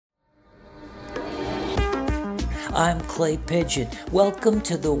I'm Clay Pigeon. Welcome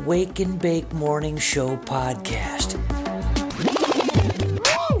to the Wake and Bake Morning Show podcast.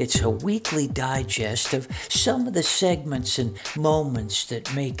 It's a weekly digest of some of the segments and moments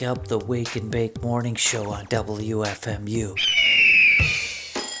that make up the Wake and Bake Morning Show on WFMU.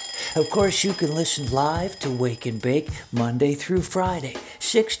 Of course, you can listen live to Wake and Bake Monday through Friday,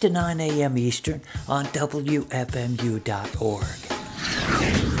 6 to 9 a.m. Eastern on WFMU.org.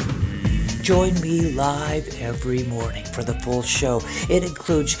 Join me live every morning for the full show. It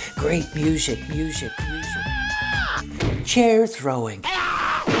includes great music, chair throwing,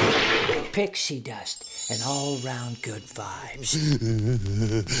 pixie dust, and all-round good vibes.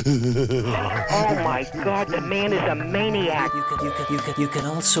 Oh my God, the man is a maniac. You can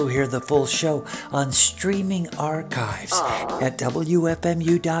also hear the full show on streaming archives at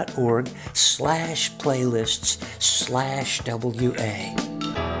WFMU.org/playlists/WA.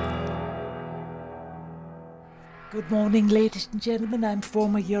 Good morning, ladies and gentlemen. I'm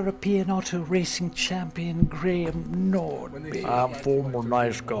former European auto racing champion Graham Nordby. I'm former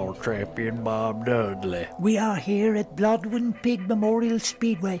NASCAR champion Bob Dudley. We are here at Bloodwind Pig Memorial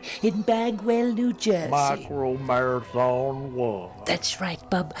Speedway in Bagwell, New Jersey. Micro Marathon 1. That's right,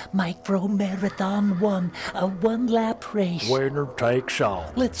 Bub. Micro Marathon 1, a one-lap race. Winner takes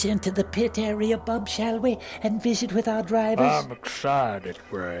all. Let's enter the pit area, Bub, shall we, and visit with our drivers? I'm excited,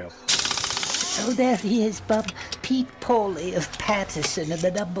 Graham. Oh, there he is, Bub. Pete Pauley of Patterson in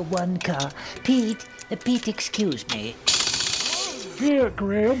the number 1 car. Pete, excuse me. Yeah,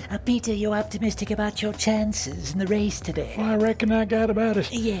 Graham. Pete, are you optimistic about your chances in the race today? Well, I reckon I got about as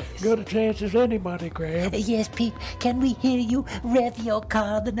good a chance as anybody, Graham. Yes, Pete. Can we hear you rev your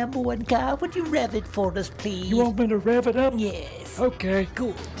car, the number 1 car? Would you rev it for us, please? You want me to rev it up? Yes. Okay.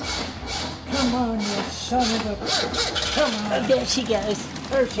 Good. Come on, you son of a... Come on. Oh, there she goes.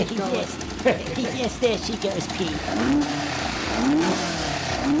 There she goes. Yes. Yes, there she goes, Pete.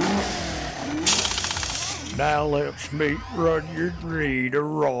 Now let's meet Rudyard Reed of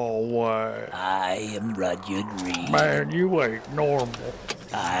Rawway. I am Rudyard Reed. Man, you ain't normal.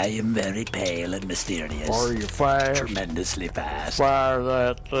 I am very pale and mysterious. Are you fast? Tremendously fast. Fire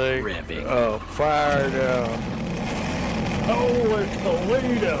that thing. Revving. Fire it up. Oh, it's the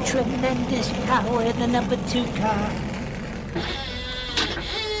leader. Tremendous power in the number 2 car.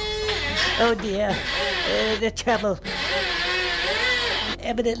 Oh dear, the trouble.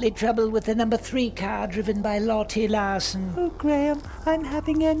 Evidently trouble with the number 3 car driven by Lottie Larson. Oh, Graham, I'm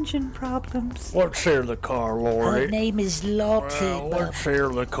having engine problems. Let's hear the car, Lottie. Her name is Lottie. Well, let's hear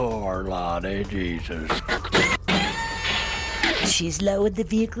the car, Lottie. Jesus. She's lowered the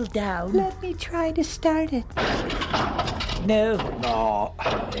vehicle down. Let me try to start it. No. No.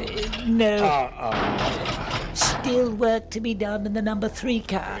 Still work to be done in the number 3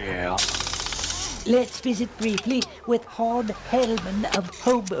 car. Yeah. Let's visit briefly with Hod Hellman of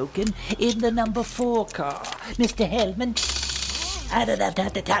Hoboken in the number 4 car. Mr. Hellman, I don't have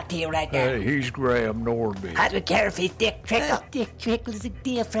time to talk to you right now. Hey, he's Graham Nordby. I don't care if he's Dick Trickle. Dick Trickle is a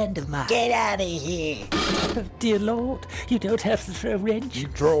dear friend of mine. Get out of here. Oh, dear Lord, you don't have to throw a wrench. You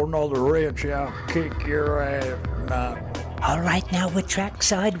throw another wrench, I'll kick your ass. Nah. All right, now with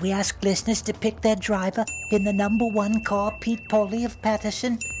trackside, we ask listeners to pick their driver in the number 1 car, Pete Pauley of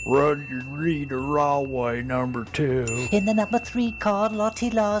Patterson. Rudyard Reed of Rawway, number 2. In the number 3 car, Lottie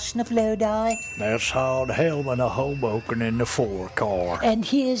Larson of Lodi. That's Hod Hellman of Hoboken in the 4 car. And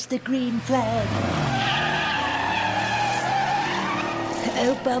here's the green flag.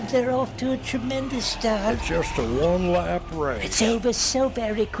 Oh, Bob, they're off to a tremendous start. It's just a one-lap race. It's over so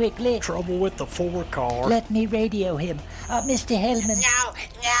very quickly. Trouble with the 4 car. Let me radio him. Mr. Hellman. No.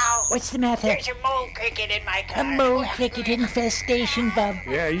 What's the matter? There's a mole cricket in my car. A mole cricket infestation, Bob.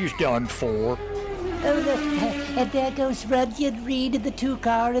 Yeah, he's done 4. Oh, look, and there goes Rudyard Reed in the 2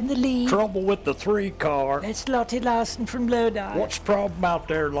 car in the lead. Trouble with the 3 car. That's Lottie Larson from Lodi. What's the problem out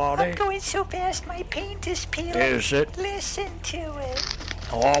there, Lottie? I'm going so fast my paint is peeling. Is it? Listen to it.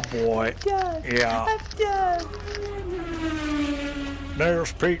 Oh, boy. Done. Yeah. I'm done.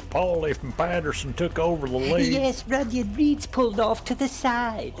 There's Pete Pauley from Patterson took over the lead. Yes, Rudyard Reed's pulled off to the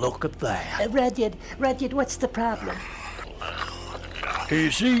side. Look at that. Rudyard, what's the problem?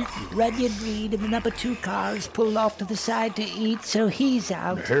 He's eating. Rudyard Reed in the number 2 car is pulled off to the side to eat, so he's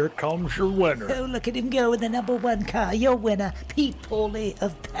out. Here comes your winner. Oh, look at him go in the number 1 car. Your winner, Pete Pauley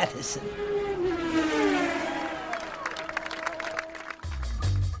of Patterson.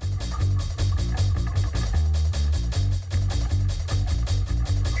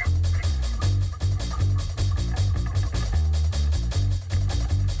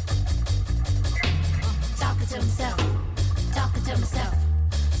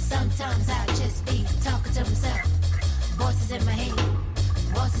 Sometimes I just be talking to myself. Voices in my head,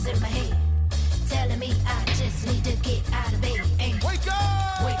 voices in my head, telling me I just need to get out of bed. And wake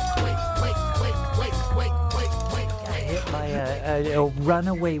up! Wake. Hit by a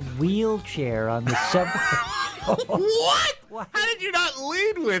runaway wheelchair on the subway. What? How did you not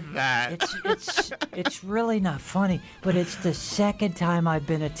lead with that? It's really not funny, but it's the second time I've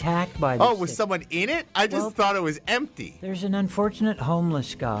been attacked by this. Oh, was someone in it? I just thought it was empty. There's an unfortunate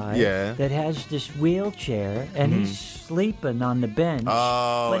homeless guy that has this wheelchair, and he's sleeping on the bench.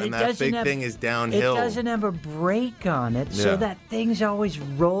 Oh, but and that big thing is downhill. It doesn't have a brake on it, so that thing's always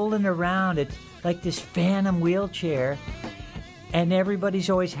rolling around. It's like this phantom wheelchair. And everybody's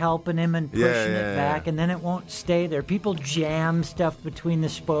always helping him and pushing it back, and then it won't stay there. People jam stuff between the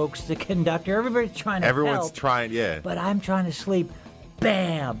spokes, the conductor, everybody's trying to help. Everyone's trying, But I'm trying to sleep.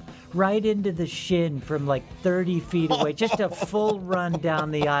 Bam! Right into the shin from like 30 feet away. Just a full run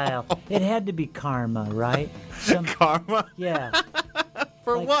down the aisle. It had to be karma, right? Karma? Yeah.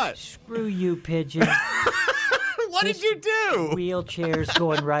 For what? Screw you, pigeon. What did you do? Wheelchair's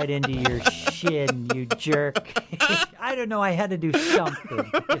going right into your shin, you jerk. I don't know, I had to do something.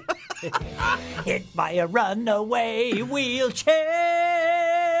 Hit by a runaway wheelchair.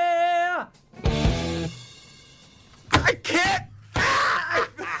 I can't.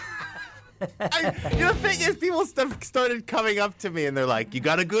 The thing is, people started coming up to me and they're like, "You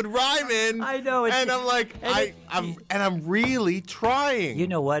got a good rhyme in." I know, and I'm like, I'm really trying. You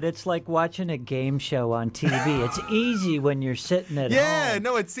know what? It's like watching a game show on TV. It's easy when you're sitting at home. Yeah,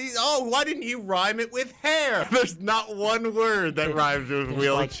 no, it's easy. Oh, why didn't you rhyme it with hair? There's not one word that rhymes with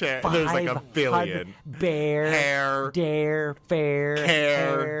wheelchair. Like There's like a billion. Bear, hair, dare, fair,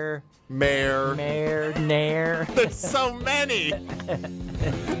 hair, mare, nair. There's so many.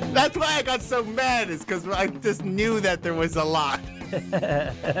 That's why I got so mad, is because I just knew that there was a lot.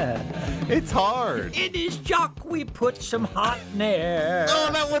 It's hard. In his jock we put some hot nair.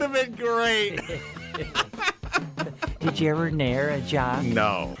 Oh, that would have been great. Did you ever nair a jock?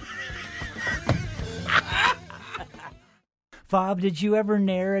 No. Bob, did you ever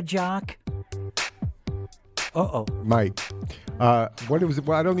nair a jock? Uh-oh. Mike. What was it?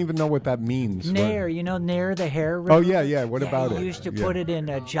 Well, I don't even know what that means. Nair, what? you know Nair the hair remover? Oh, yeah. What about it? You used to put it in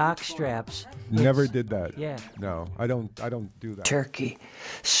jock straps. Never did that. Yeah. No, I don't do that. Turkey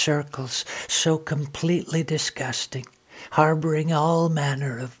circles so completely disgusting, harboring all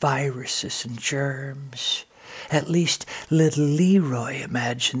manner of viruses and germs. At least little Leroy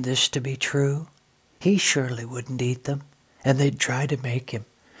imagined this to be true. He surely wouldn't eat them, and they'd try to make him.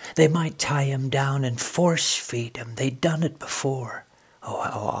 They might tie him down and force-feed him. They'd done it before. Oh,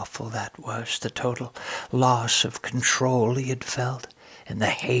 how awful that was, the total loss of control he had felt, and the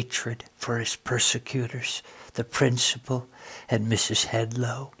hatred for his persecutors, the principal and Mrs.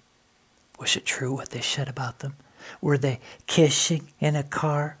 Hedlow. Was it true what they said about them? Were they kissing in a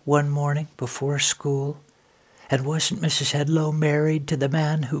car one morning before school? And wasn't Mrs. Hedlow married to the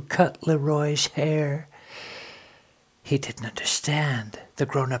man who cut Leroy's hair? He didn't understand the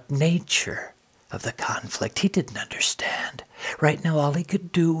grown-up nature of the conflict. He didn't understand. Right now, all he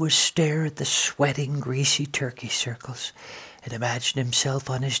could do was stare at the sweating, greasy turkey circles and imagine himself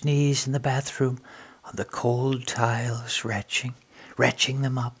on his knees in the bathroom on the cold tiles, retching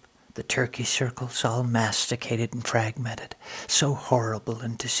them up, the turkey circles all masticated and fragmented, so horrible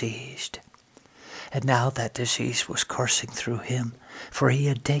and diseased. And now that disease was coursing through him, for he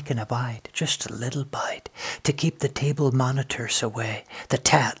had taken a bite, just a little bite, to keep the table monitors away, the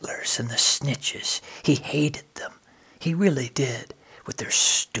tattlers and the snitches. He hated them. He really did, with their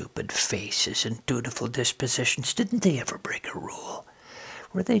stupid faces and dutiful dispositions. Didn't they ever break a rule?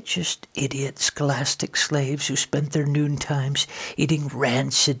 Were they just idiot scholastic slaves who spent their noontimes eating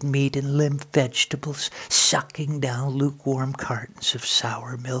rancid meat and limp vegetables, sucking down lukewarm cartons of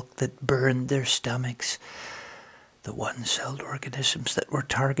sour milk that burned their stomachs? The one-celled organisms that were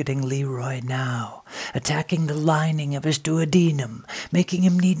targeting Leroy now, attacking the lining of his duodenum, making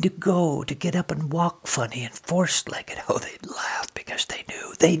him need to get up and walk funny and forced-legged. Oh, they'd laugh because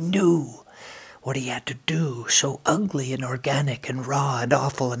they knew what he had to do, so ugly and organic and raw and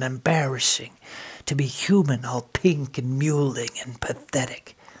awful and embarrassing, to be human, all pink and mewling and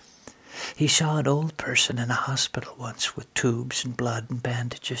pathetic. He saw an old person in a hospital once with tubes and blood and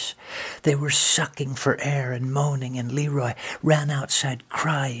bandages. They were sucking for air and moaning, and Leroy ran outside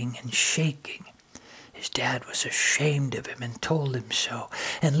crying and shaking. His dad was ashamed of him and told him so,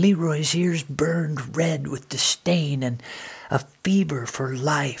 and Leroy's ears burned red with disdain and a fever for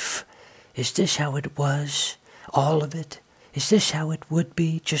life. Is this how it was? All of it? Is this how it would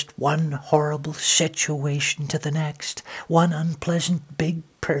be? Just one horrible situation to the next? One unpleasant big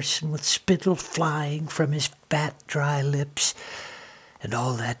person with spittle flying from his fat, dry lips, and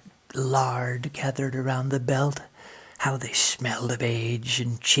all that lard gathered around the belt. How they smelled of age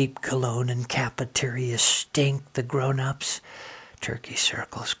and cheap cologne and cafeteria stink, the grown-ups. Turkey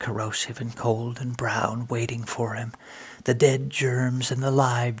circles, corrosive and cold and brown, waiting for him. The dead germs and the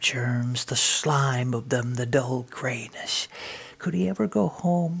live germs, the slime of them, the dull grayness. Could he ever go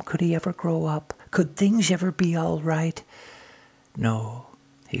home? Could he ever grow up? Could things ever be all right? No,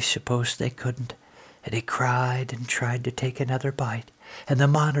 he supposed they couldn't, and he cried and tried to take another bite, and the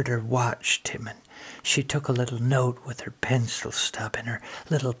monitor watched him, and she took a little note with her pencil stub and her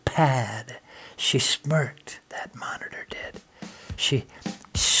little pad. She smirked, that monitor did. She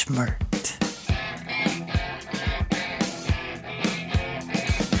smirked.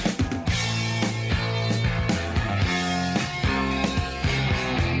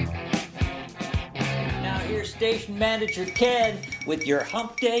 Now here's Station Manager Ken with your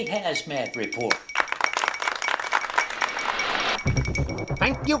Hump Day Hazmat Report.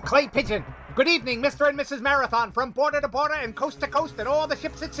 Thank you, Clay Pigeon. Good evening, Mr. and Mrs. Marathon, from border to border and coast to coast and all the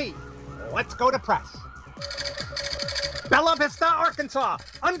ships at sea. Let's go to press. Bella Vista, Arkansas.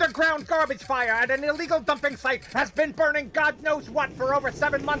 Underground garbage fire at an illegal dumping site has been burning God knows what for over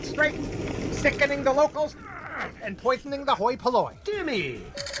 7 months straight, sickening the locals and poisoning the hoi polloi. Timmy!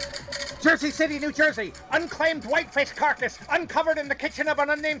 Jersey City, New Jersey. Unclaimed whitefish carcass uncovered in the kitchen of an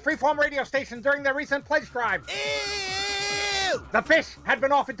unnamed freeform radio station during their recent pledge drive. Ew! The fish had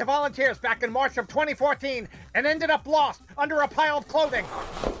been offered to volunteers back in March of 2014 and ended up lost under a pile of clothing.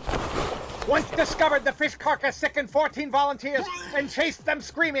 Once discovered, the fish carcass sickened 14 volunteers and chased them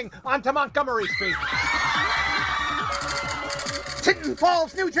screaming onto Montgomery Street. Tinton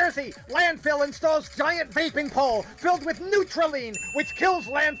Falls, New Jersey. Landfill installs giant vaping pole filled with Neutralene, which kills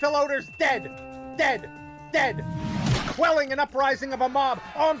landfill odors dead. Dead. Dead. Quelling an uprising of a mob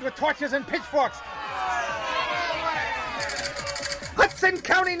armed with torches and pitchforks. Hudson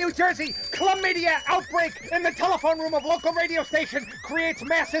County, New Jersey. Chlamydia outbreak in the telephone room of local radio station creates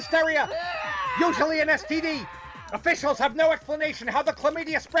mass hysteria. Usually an STD. Officials have no explanation how the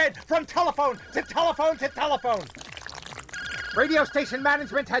chlamydia spread from telephone to telephone to telephone. Radio station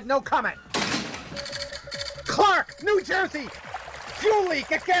management had no comment. Clark, New Jersey. Fuel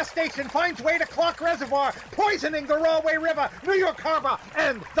leak at gas station finds way to Clark Reservoir, poisoning the Rahway River, New York Harbor,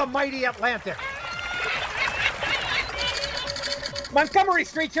 and the mighty Atlantic. Montgomery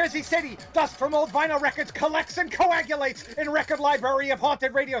Street, Jersey City. Dust from old vinyl records collects and coagulates in record library of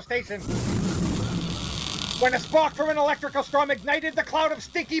haunted radio stations. When a spark from an electrical storm ignited the cloud of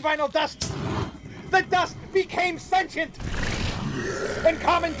stinky vinyl dust, the dust became sentient and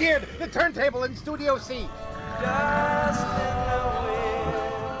commandeered the turntable in Studio C.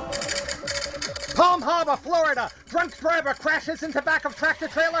 Palm Harbor, Florida. Drunk driver crashes into back of tractor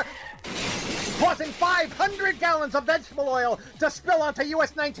trailer, causing 500 gallons of vegetable oil to spill onto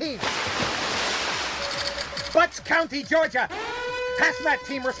US 19. Butts County, Georgia. Hazmat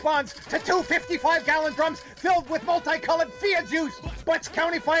team responds to two 55-gallon drums filled with multicolored Fia juice. Butts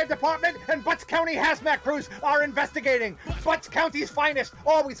County Fire Department and Butts County hazmat crews are investigating. Butts County's finest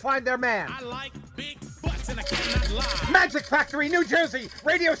always find their man. I like big butts and I cannot lie. Magic Factory, New Jersey.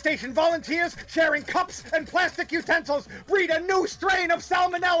 Radio station volunteers sharing cups and plastic utensils breed a new strain of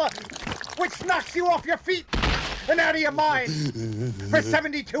salmonella, which knocks you off your feet and out of your mind for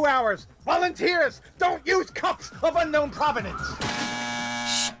 72 hours. Volunteers, don't use cups of unknown provenance.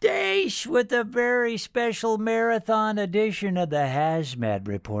 Stace with a very special marathon edition of the Hazmat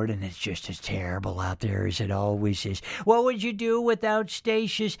Report, and it's just as terrible out there as it always is. What would you do without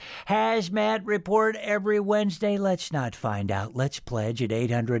Stace's Hazmat Report every Wednesday? Let's not find out. Let's pledge at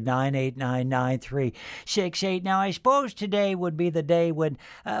 800-989-9368. Now, I suppose today would be the day when,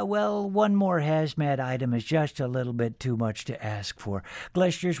 one more hazmat item is just a little bit too much to ask for.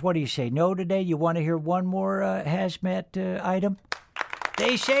 Glisters, what do you say? No today? You want to hear one more hazmat item?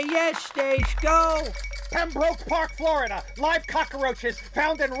 They say yes, Stace, go! Pembroke Park, Florida. Live cockroaches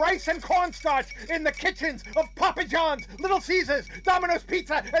found in rice and cornstarch in the kitchens of Papa John's, Little Caesars, Domino's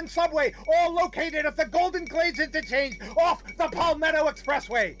Pizza, and Subway, all located at the Golden Glades Interchange off the Palmetto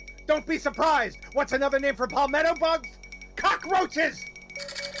Expressway. Don't be surprised. What's another name for palmetto bugs? Cockroaches!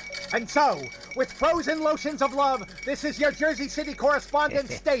 And so, with frozen lotions of love, this is your Jersey City correspondent,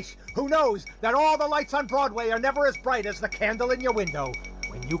 Stace, who knows that all the lights on Broadway are never as bright as the candle in your window.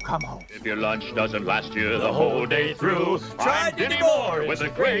 when you come home. If your lunch doesn't last you the whole day through, try Dinny Moore with a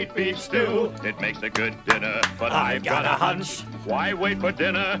great beef stew. It makes a good dinner, but I've got a hunch. Why wait for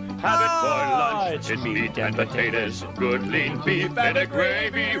dinner? Have it for lunch. It's meat and potatoes, good lean beef, and a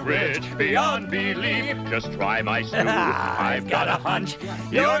gravy rich beyond belief. Just try my stew. I've got a hunch.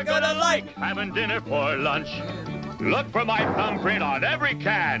 You're gonna like having dinner for lunch. Look for my thumbprint on every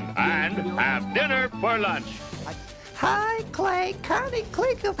can and have dinner for lunch. Hi, Clay. Connie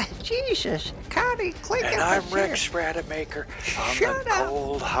Clinkum. Jesus. Connie Clinkum. And I'm Rex Rademacher on the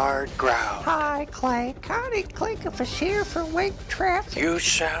cold, hard ground. Hi, Clay. Connie Clinkum is here for Wake Traffic. You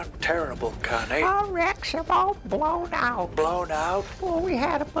sound terrible, Connie. Oh, Rex, I'm all blown out. Blown out? Well, we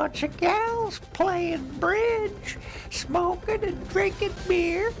had a bunch of gals playing bridge, smoking and drinking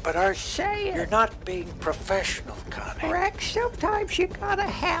beer. But I'm saying you're not being professional, Connie. Rex, sometimes you gotta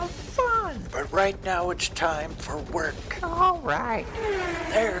have fun. But right now it's time for work. All right.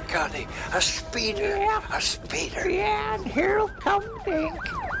 There, Connie. A speeder. Yeah. A speeder. Yeah, and here'll come Dink.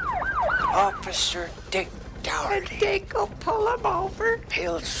 Officer Dink And Dougherty. Dink will pull him over,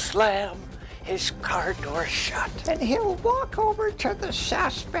 He'll slam his car door shut. and he'll walk over to the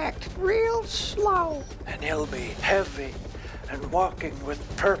suspect real slow. And he'll be heavy and walking with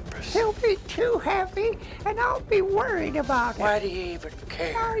purpose. He'll be too heavy, and I'll be worried about it. Why do you even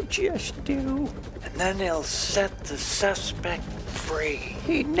care? I just do. And then he'll set the suspect free.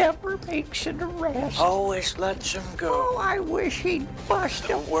 He never makes an arrest. Always lets him Oh, go. I wish he'd bust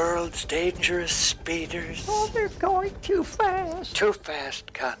The him. world's dangerous speeders. Oh, they're going too fast. Too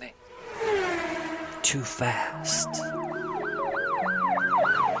fast, Connie. Too fast.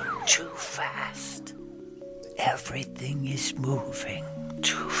 Too fast. Everything is moving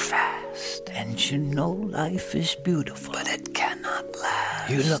too fast. And you know life is beautiful, but it cannot last.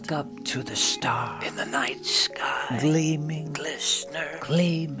 You look up to the stars In the night sky. gleaming, Glistener.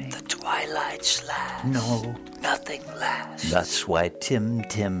 gleaming. The twilight's last. No, Nothing lasts. that's why Tim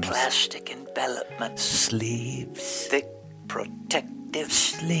Tim's Plastic envelopment. sleeves, Thick protective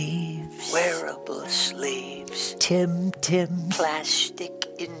sleeves, wearable sleeves. Tim Tim's Plastic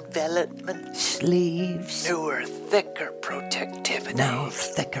envelopment. sleeves. Newer, thicker protectivity. Now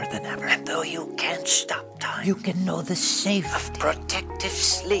thicker than ever. And though you can't stop time, You can know the safety. protective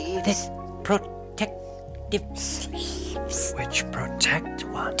sleeves. Thick protective sleeves which protect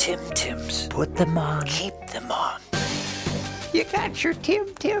one. Tim Tims. Put them on. Keep them on. You got your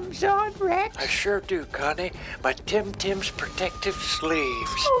Tim Tims on, Rex? I sure do, Connie. My Tim Tims protective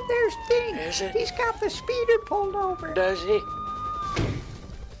sleeves. Oh, there's Dink. Is it? He's got the speeder pulled over. Does he?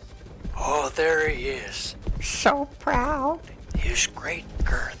 Oh, there he is. So proud. His great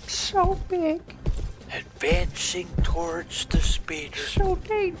girth So big. advancing towards the speeder. So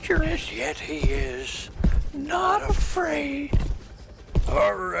dangerous. And yet he is not afraid.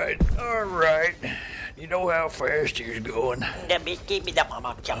 All right. You know how fast he's going.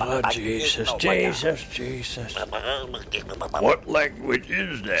 Oh, Jesus. What language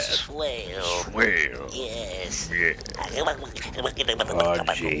is that? Swell. Swell. Yes. Yeah. Oh,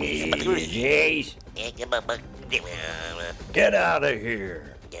 jeez. Get out of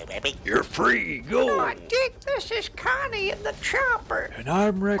here. You're free. Go. Oh, Dink, this is Connie in the chopper. And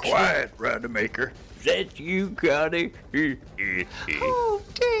I'm Rex. Quiet, Rademacher. Is that you, Connie? Oh,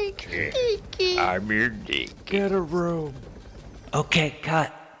 Dink. Dinky. I'm your dick. Get a room. Okay,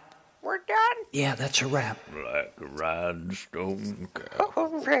 cut. We're done? Yeah, that's a wrap. Like a rhinestone cow.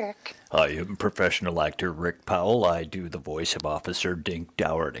 Oh, Rick. I am professional actor Rick Powell. I do the voice of Officer Dink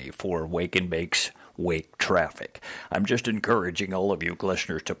Dougherty for Wake and Bake's Wake Traffic. I'm just encouraging all of you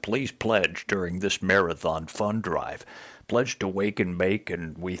listeners to please pledge during this marathon fund drive. Pledge to Wake and Bake,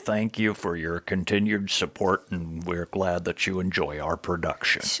 and we thank you for your continued support, and we're glad that you enjoy our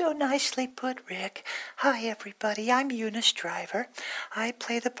production. So nicely put, Rick. Hi, everybody. I'm Eunice Driver. I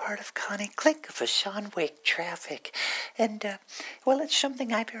play the part of Connie Clinkus on Wake Traffic. And, well, it's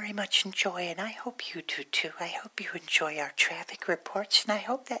something I very much enjoy, and I hope you do, too. I hope you enjoy our traffic reports, and I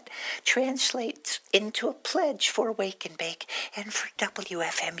hope that translates into a pledge for Wake and Bake and for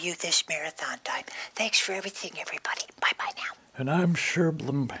WFMU this marathon time. Thanks for everything, everybody. Bye-bye now. And I'm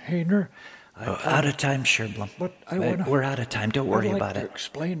Sherblum Hayner. Out of time, Sherblum. But I wanna- We're out of time. Don't I'd worry like about to it.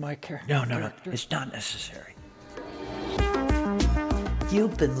 explain my character. No. It's not necessary.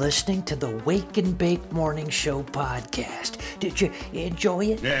 You've been listening to the Wake and Bake Morning Show podcast. Did you enjoy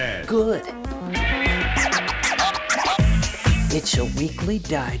it? Yeah. Good. It's a weekly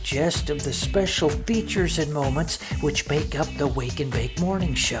digest of the special features and moments which make up the Wake and Bake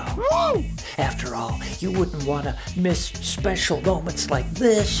Morning Show. Woo! After all, you wouldn't want to miss special moments like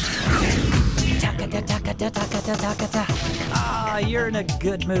this. Ah, you're in a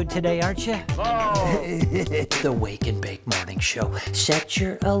good mood today, aren't you? The Wake and Bake Morning Show. Set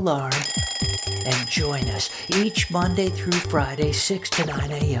your alarm and join us each Monday through Friday, 6 to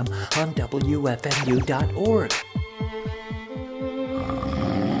 9 a.m. on WFMU.org.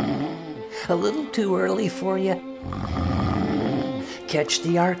 A little too early for you? Catch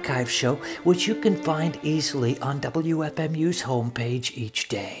the archive show, which you can find easily on WFMU's homepage each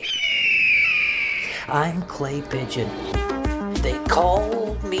day. I'm Clay Pigeon. They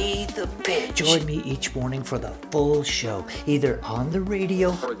call me the Pigeon. Join me each morning for the full show, either on the radio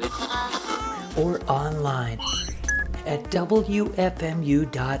or online at WFMU.org.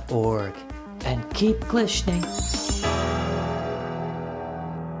 And keep listening.